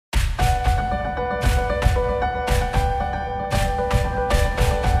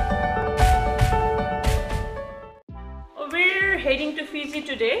Fiji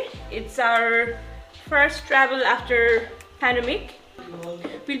today. It's our first travel after pandemic.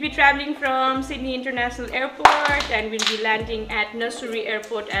 We'll be traveling from Sydney International Airport and we'll be landing at Nassuri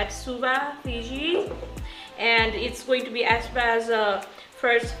Airport at Suva, Fiji. And it's going to be Aspa's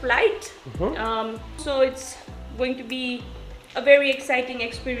first flight. So it's going to be a very exciting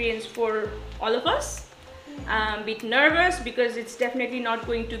experience for all of us. I'm a bit nervous because it's definitely not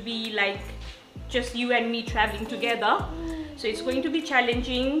going to be like just you and me traveling together. So it's going to be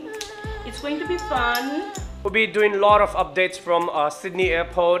challenging. It's going to be fun. We'll be doing a lot of updates from Sydney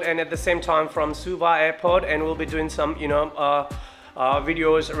Airport and at the same time from Suva Airport, and we'll be doing some,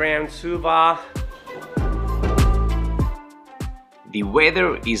 videos around Suva. The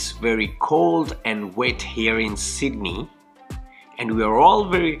weather is very cold and wet here in Sydney, and we are all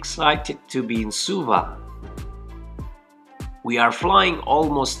very excited to be in Suva. We are flying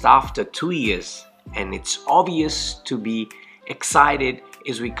almost after 2 years, and it's obvious to be excited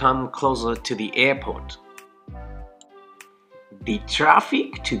as we come closer to the airport. The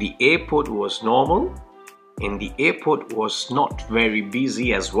traffic to the airport was normal, and the airport was not very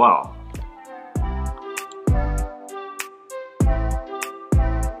busy as well.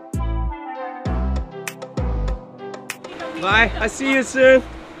 Bye, I'll see you soon.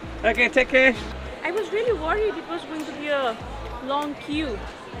 Okay, take care. I was really worried it was going to be a long queue.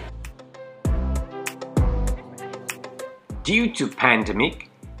 Due to pandemic,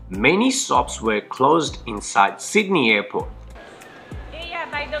 many shops were closed inside Sydney Airport. Yeah,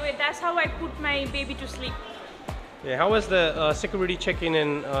 by the way, that's how I put my baby to sleep. Yeah, how was the security check-in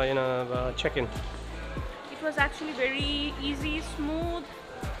and check-in? It was actually very easy, smooth,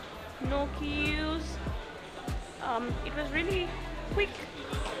 no queues. It was really quick.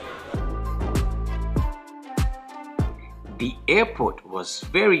 The airport was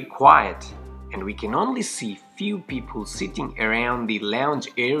very quiet, and we can only see few people sitting around the lounge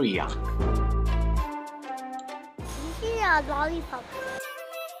area. You see a lollipop.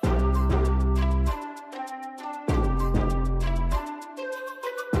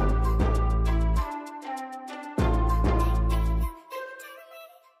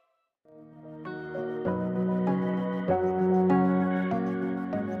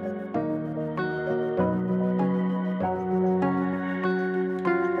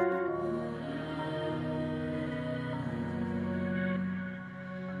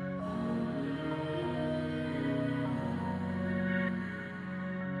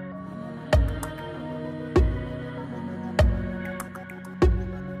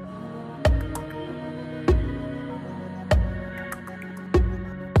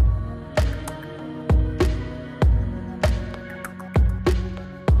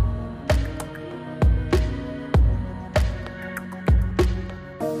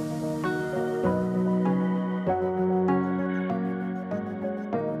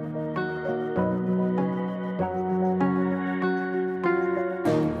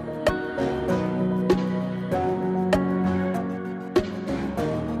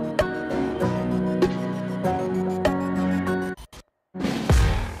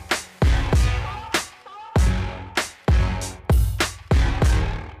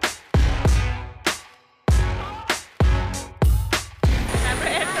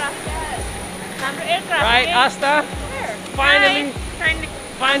 Right, Asta? Finally! Hi.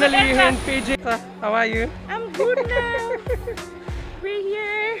 Finally you're here in Fiji. How are you? I'm good now. We're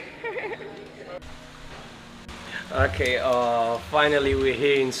here. Okay, finally we're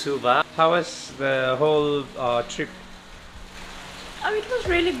here in Suva. How was the whole trip? It was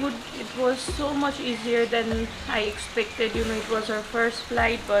really good. It was so much easier than I expected. It was our first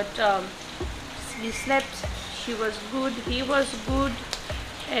flight, but we slept. She was good. He was good.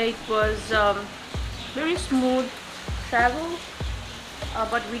 It was very smooth travel.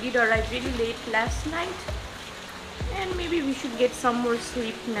 But we did arrive really late last night, and maybe we should get some more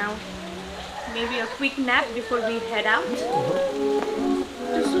sleep now. Maybe a quick nap before we head out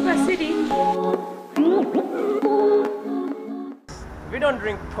to Suva City. We don't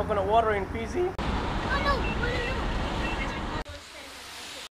drink coconut water in Fiji.